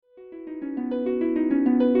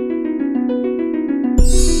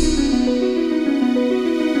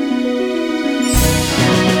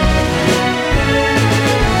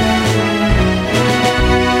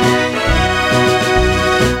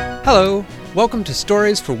Welcome to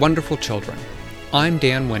Stories for Wonderful Children. I'm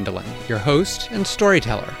Dan Wendelin, your host and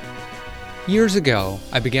storyteller. Years ago,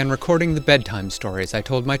 I began recording the bedtime stories I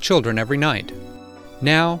told my children every night.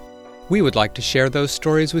 Now, we would like to share those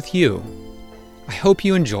stories with you. I hope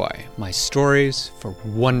you enjoy my Stories for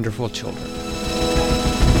Wonderful Children.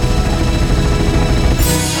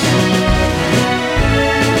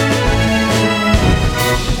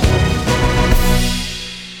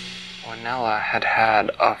 Nella had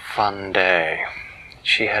had a fun day.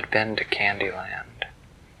 She had been to Candyland,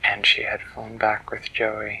 and she had flown back with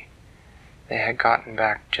Joey. They had gotten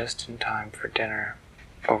back just in time for dinner.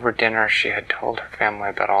 Over dinner, she had told her family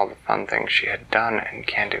about all the fun things she had done in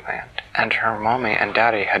Candyland, and her mommy and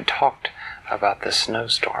daddy had talked about the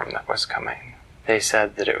snowstorm that was coming. They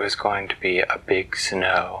said that it was going to be a big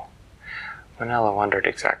snow. Nella wondered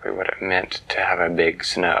exactly what it meant to have a big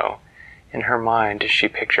snow. In her mind, she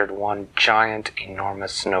pictured one giant,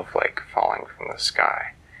 enormous snowflake falling from the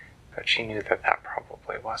sky, but she knew that that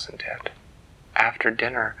probably wasn't it. After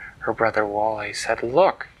dinner, her brother Wally said,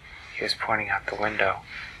 "Look!" He was pointing out the window,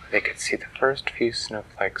 where they could see the first few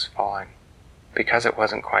snowflakes falling. Because it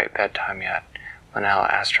wasn't quite bedtime yet, Nella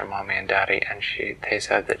asked her mommy and daddy, and they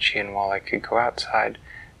said that she and Wally could go outside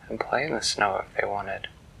and play in the snow if they wanted.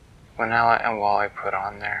 Nella and Wally put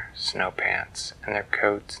on their snow pants and their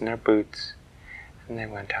coats and their boots, and they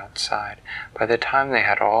went outside. By the time they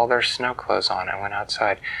had all their snow clothes on and went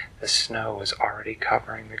outside, the snow was already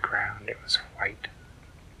covering the ground. It was white.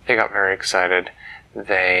 They got very excited.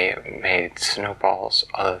 They made snowballs,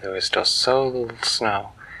 although there was still so little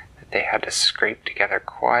snow that they had to scrape together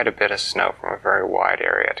quite a bit of snow from a very wide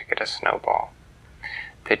area to get a snowball.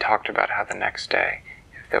 They talked about how the next day,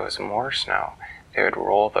 if there was more snow, they would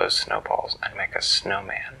roll those snowballs and make a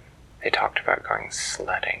snowman. They talked about going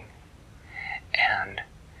sledding. And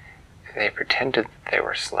they pretended that they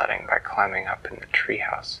were sledding by climbing up in the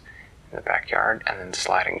treehouse in the backyard and then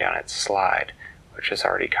sliding down its slide, which was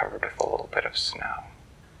already covered with a little bit of snow.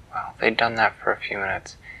 Well, they'd done that for a few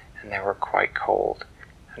minutes, and they were quite cold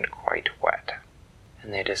and quite wet.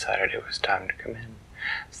 And they decided it was time to come in.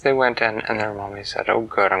 So they went in, and their mommy said, "Oh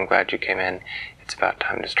good, I'm glad you came in. It's about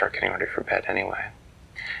time to start getting ready for bed anyway."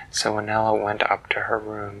 So Nella went up to her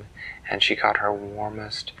room, and she got her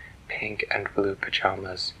warmest pink and blue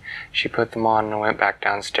pajamas. She put them on and went back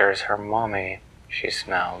downstairs. Her mommy, she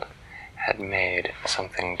smelled, had made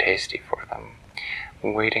something tasty for them.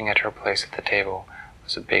 Waiting at her place at the table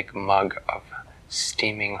was a big mug of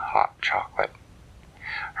steaming hot chocolate.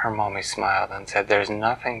 Her mommy smiled and said, "There's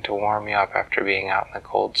nothing to warm me up after being out in the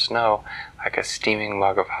cold snow like a steaming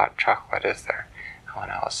mug of hot chocolate, is there?" And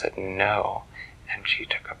Nella said, "No," and she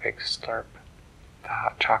took a big slurp. The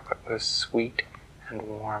hot chocolate was sweet and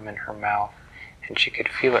warm in her mouth, and she could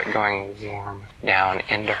feel it going warm down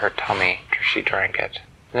into her tummy after she drank it.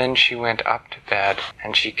 Then she went up to bed,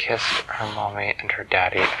 and she kissed her mommy and her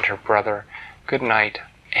daddy and her brother good night,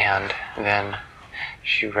 and then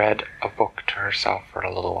she read a book to herself for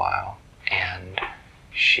a little while, and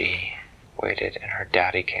she waited, and her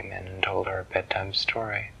daddy came in and told her a bedtime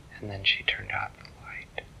story, and then she turned out the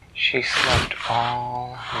light. She slept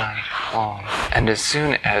all night long, and as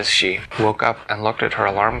soon as she woke up and looked at her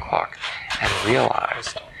alarm clock and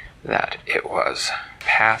realized that it was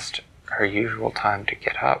past her usual time to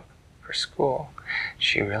get up for school,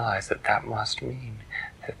 she realized that that must mean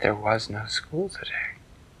that there was no school today.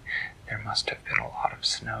 There must have been a lot of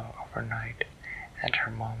snow overnight, and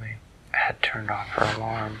her mommy had turned off her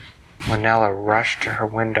alarm. Nella rushed to her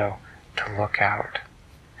window to look out.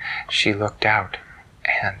 She looked out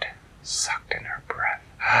and sucked in her breath.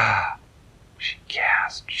 "Ah!" She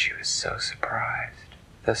gasped. She was so surprised.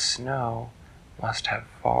 The snow must have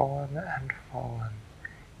fallen and fallen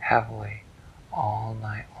heavily all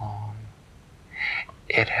night long.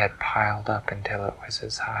 It had piled up until it was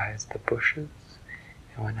as high as the bushes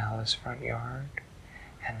in Nella's front yard,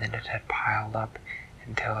 and then it had piled up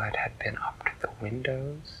until it had been up to the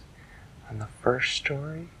windows on the first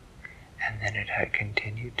story, and then it had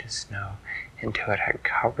continued to snow until it had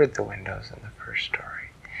covered the windows in the first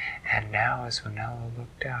story. And now, as Nella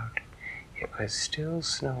looked out, it was still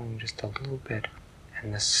snowing just a little bit,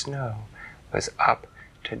 and the snow was up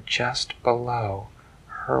to just below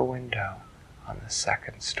her window on the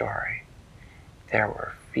second story. There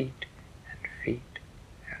were feet and feet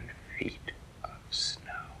and feet of snow.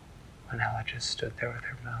 Nella just stood there with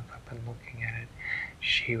her mouth open looking at it.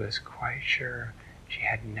 She was quite sure she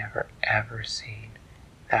had never ever seen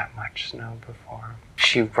that much snow before.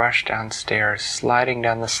 She rushed downstairs, sliding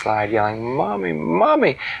down the slide, yelling, "Mommy,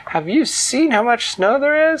 Mommy, have you seen how much snow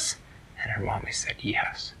there is?" And her mommy said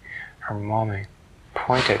yes. Her mommy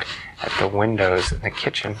pointed at the windows in the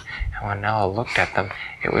kitchen, and when Nella looked at them,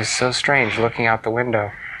 it was so strange looking out the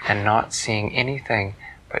window and not seeing anything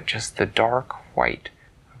but just the dark white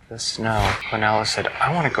of the snow. When Nella said,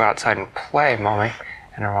 "I want to go outside and play, Mommy,"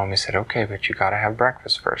 and her mommy said, "Okay, but you gotta have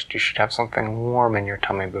breakfast first. You should have something warm in your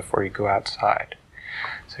tummy before you go outside."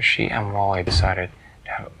 So she and Wally decided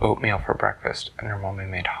to have oatmeal for breakfast, and her mommy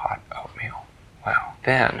made hot oatmeal. Well,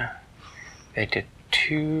 then they did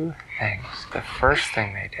two things. The first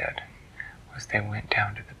thing they did was they went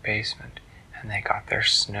down to the basement and they got their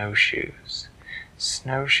snowshoes.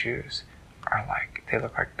 Snowshoes are they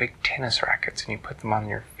look like big tennis rackets, and you put them on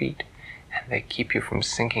your feet and they keep you from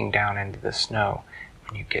sinking down into the snow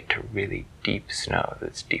when you get to really deep snow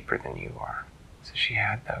that's deeper than you are. So she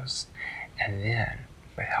had those. And then,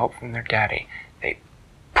 with help from their daddy, they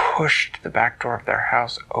pushed the back door of their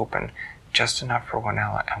house open just enough for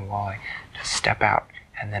Winella and Wally to step out,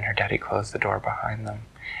 and then her daddy closed the door behind them.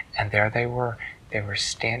 And there they were. They were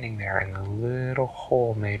standing there in the little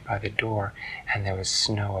hole made by the door, and there was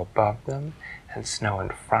snow above them, and snow in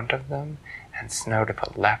front of them, and snow to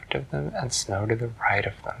the left of them, and snow to the right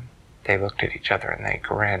of them. They looked at each other and they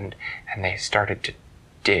grinned, and they started to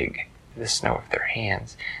dig the snow with their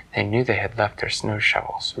hands. They knew they had left their snow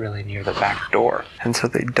shovels really near the back door, and so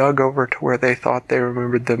they dug over to where they thought they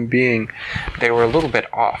remembered them being. They were a little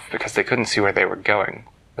bit off because they couldn't see where they were going,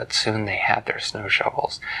 but soon they had their snow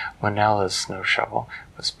shovels. Winella's snow shovel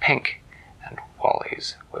was pink, and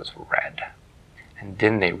Wally's was red. And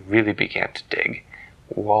then they really began to dig.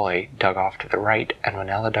 Wally dug off to the right, and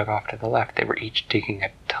Winella dug off to the left. They were each digging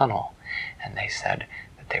a tunnel, and they said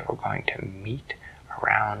that they were going to meet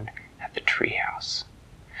around at the treehouse.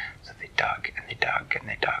 So they dug, and they dug, and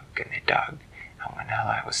they dug, and they dug. And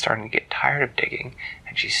Winella was starting to get tired of digging,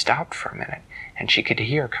 and she stopped for a minute, and she could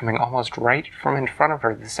hear coming almost right from in front of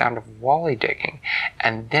her the sound of Wally digging.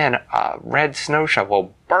 And then a red snow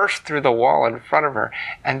shovel burst through the wall in front of her,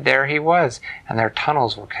 and there he was, and their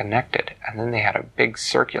tunnels were connected. And then they had a big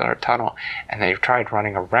circular tunnel, and they tried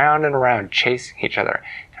running around and around, chasing each other.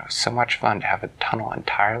 And it was so much fun to have a tunnel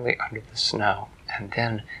entirely under the snow. And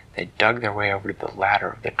then they dug their way over to the ladder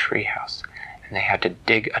of the treehouse, and they had to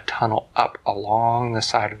dig a tunnel up along the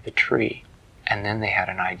side of the tree. And then they had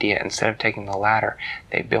an idea. Instead of taking the ladder,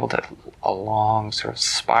 they built a long sort of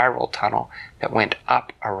spiral tunnel that went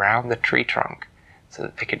up around the tree trunk so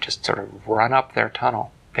that they could just sort of run up their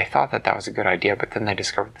tunnel. They thought that was a good idea, but then they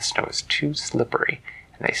discovered the snow was too slippery,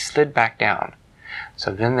 and they slid back down.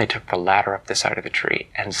 So then they took the ladder up the side of the tree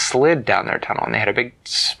and slid down their tunnel, and they had a big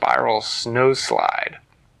spiral snow slide.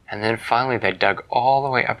 And then finally they dug all the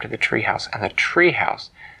way up to the treehouse, and the treehouse,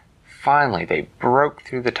 finally they broke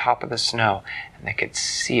through the top of the snow, and they could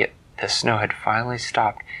see it. The snow had finally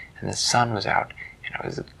stopped, and the sun was out, and it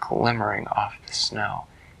was glimmering off the snow.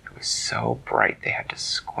 It was so bright they had to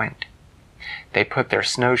squint. They put their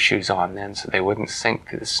snowshoes on then so they wouldn't sink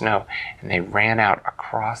through the snow, and they ran out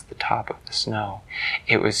across the top of the snow.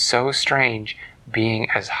 It was so strange being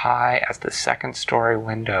as high as the second-story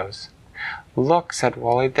windows. "Look," said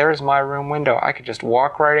Wally, "there's my room window. I could just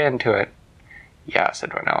walk right into it." "Yeah," said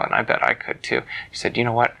Winella, "and I bet I could too." She said, "You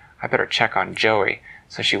know what? I better check on Joey."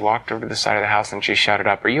 So she walked over to the side of the house and she shouted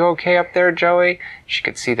up, "Are you okay up there, Joey?" She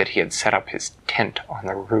could see that he had set up his tent on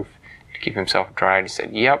the roof to keep himself dry, and he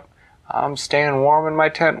said, "Yep, I'm staying warm in my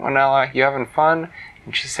tent, Winella. You having fun?"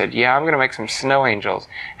 And she said, "Yeah, I'm going to make some snow angels."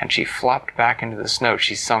 And she flopped back into the snow.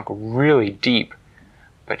 She sunk really deep,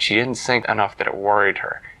 but she didn't sink enough that it worried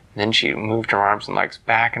her. And then she moved her arms and legs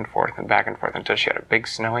back and forth until she had a big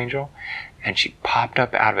snow angel, and she popped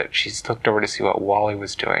up out of it. She looked over to see what Wally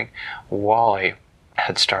was doing. Wally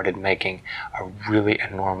had started making a really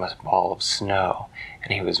enormous ball of snow,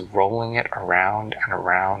 and he was rolling it around and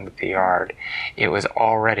around the yard. It was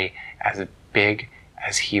already as big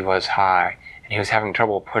as he was high, and he was having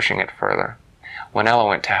trouble pushing it further. Winella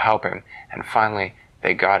went to help him, and finally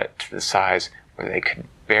they got it to the size where they could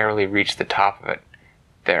barely reach the top of it.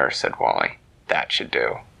 "There," said Wally. "That should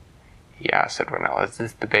do." "Yeah," said Winella. "Is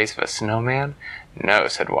this the base of a snowman?" "No,"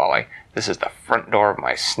 said Wally. "This is the front door of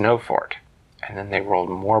my snow fort." And then they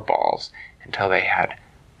rolled more balls until they had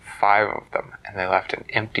 5 of them, and they left an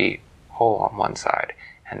empty hole on one side,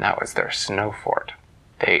 and that was their snow fort.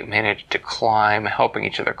 They managed to climb, helping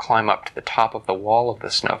each other climb up to the top of the wall of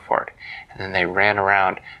the snow fort, and then they ran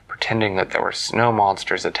around pretending that there were snow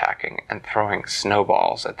monsters attacking and throwing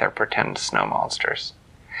snowballs at their pretend snow monsters.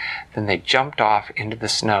 Then they jumped off into the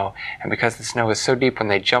snow, and because the snow was so deep, when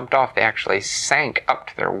they jumped off, they actually sank up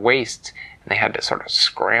to their waists, and they had to sort of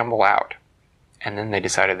scramble out. And then they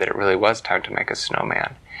decided that it really was time to make a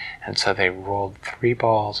snowman, and so they rolled 3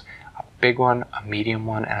 balls, a big one, a medium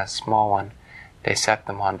one, and a small one. They set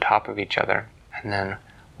them on top of each other, and then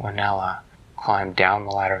Winella climbed down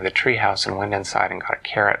the ladder of the treehouse and went inside and got a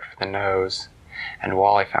carrot for the nose, and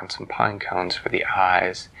Wally found some pine cones for the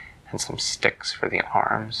eyes and some sticks for the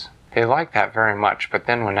arms. They liked that very much, but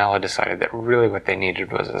then Winella decided that really what they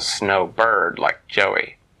needed was a snow bird like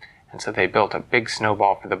Joey. And so they built a big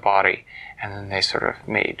snowball for the body, and then they sort of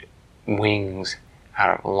made wings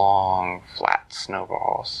out of long, flat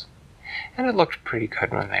snowballs. And it looked pretty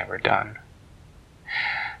good when they were done.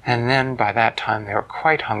 And then by that time they were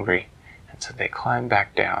quite hungry, and so they climbed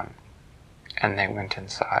back down, and they went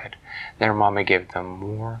inside. Their mommy gave them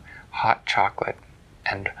more hot chocolate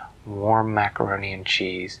and warm macaroni and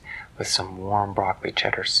cheese with some warm broccoli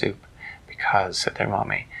cheddar soup, because, said their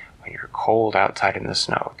mommy, when you're cold outside in the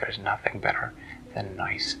snow, there's nothing better than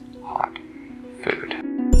nice, hot food.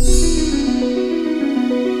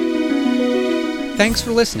 Thanks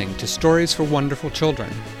for listening to Stories for Wonderful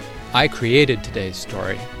Children. I created today's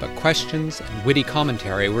story, but questions and witty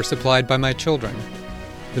commentary were supplied by my children.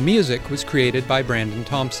 The music was created by Brandon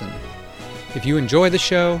Thompson. If you enjoy the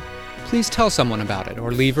show, please tell someone about it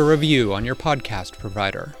or leave a review on your podcast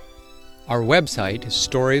provider. Our website is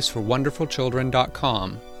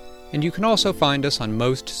storiesforwonderfulchildren.com, and you can also find us on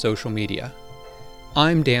most social media.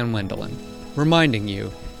 I'm Dan Wendelin, reminding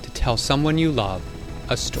you to tell someone you love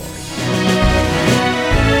a story.